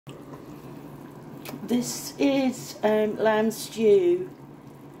This is lamb stew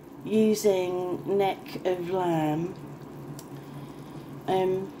using neck of lamb.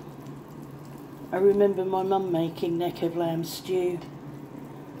 I remember my mum making neck of lamb stew.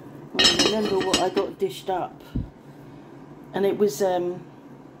 I remember what I got dished up, and it was like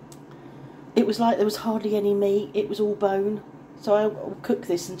there was hardly any meat. It was all bone. So I'll cook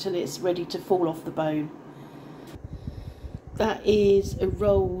this until it's ready to fall off the bone. That is a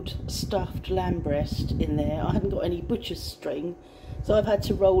rolled stuffed lamb breast in there. I haven't got any butcher's string, so I've had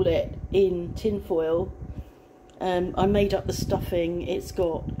to roll it in tin foil. I made up the stuffing. It's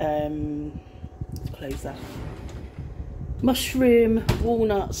got, let's close that, mushroom,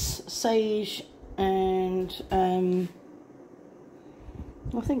 walnuts, sage, and I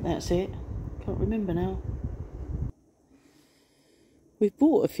think that's it. Can't remember now. We've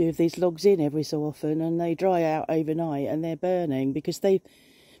bought a few of these logs in every so often, and they dry out overnight and they're burning because they've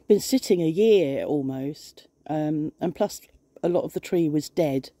been sitting a year almost, and plus a lot of the tree was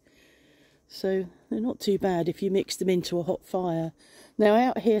dead. So they're not too bad if you mix them into a hot fire. Now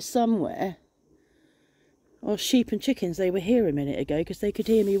out here somewhere are sheep and chickens. They were here a minute ago because they could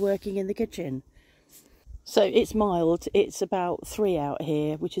hear me working in the kitchen. So it's mild. It's about 3 out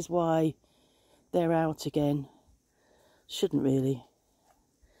here, which is why they're out again. Shouldn't really.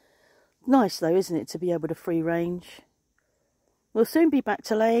 Nice though, isn't it, to be able to free range? We'll soon be back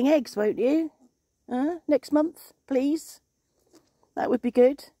to laying eggs, won't you? Next month, please. That would be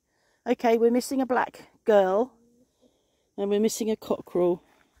good. Okay, we're missing a black girl. And we're missing a cockerel.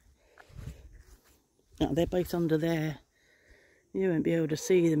 Oh, they're both under there. You won't be able to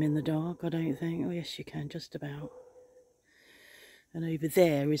see them in the dark, I don't think. Oh yes, you can, just about. And over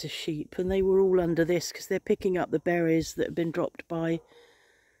there is a sheep. And they were all under this because they're picking up the berries that have been dropped by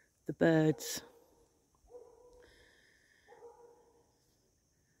the birds.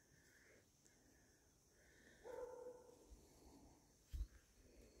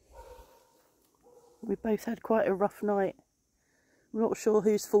 We both had quite a rough night. I'm not sure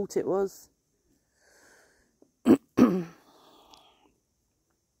whose fault it was.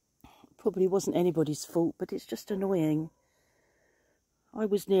 Probably wasn't anybody's fault, but it's just annoying. I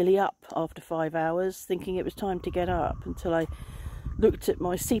was nearly up after 5 hours, thinking it was time to get up, until I looked at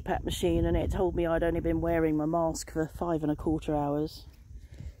my CPAP machine and it told me I'd only been wearing my mask for 5¼ hours.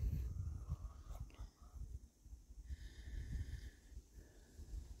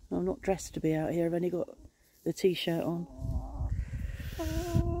 I'm not dressed to be out here, I've only got the t-shirt on.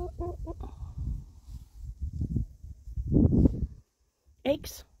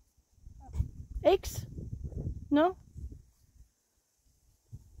 Eggs? Eggs? No?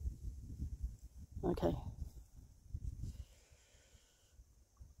 Okay.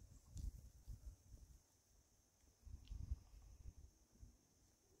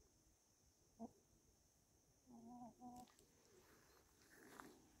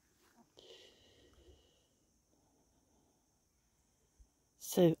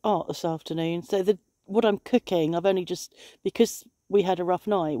 So art this afternoon. So what I'm cooking, I've only just, because we had a rough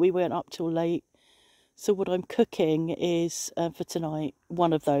night, we weren't up till late. So what I'm cooking is for tonight,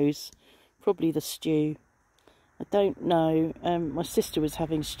 one of those, probably the stew. I don't know. My sister was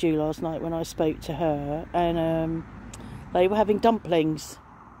having stew last night when I spoke to her, and they were having dumplings.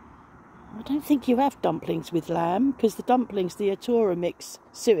 I don't think you have dumplings with lamb, because the dumplings, the Atura mix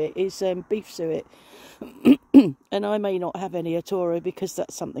suet is beef suet. And I may not have any Atura because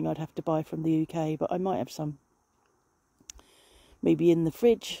that's something I'd have to buy from the UK, but I might have some. Maybe in the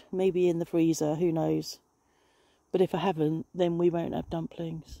fridge, maybe in the freezer, who knows. But if I haven't, then we won't have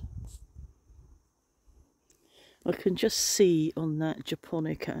dumplings. I can just see on that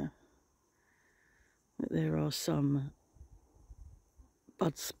japonica that there are some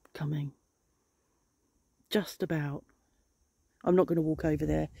buds coming. Just about. I'm not going to walk over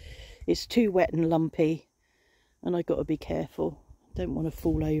there. It's too wet and lumpy, and I've got to be careful. Don't want to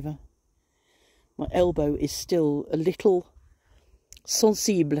fall over. My elbow is still a little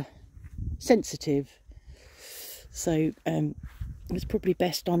sensitive, so it's probably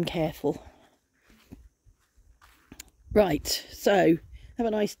best I'm careful. Right, so have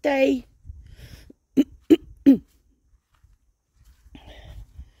a nice day.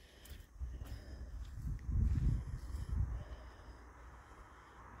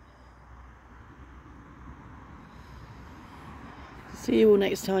 See you all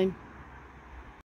next time.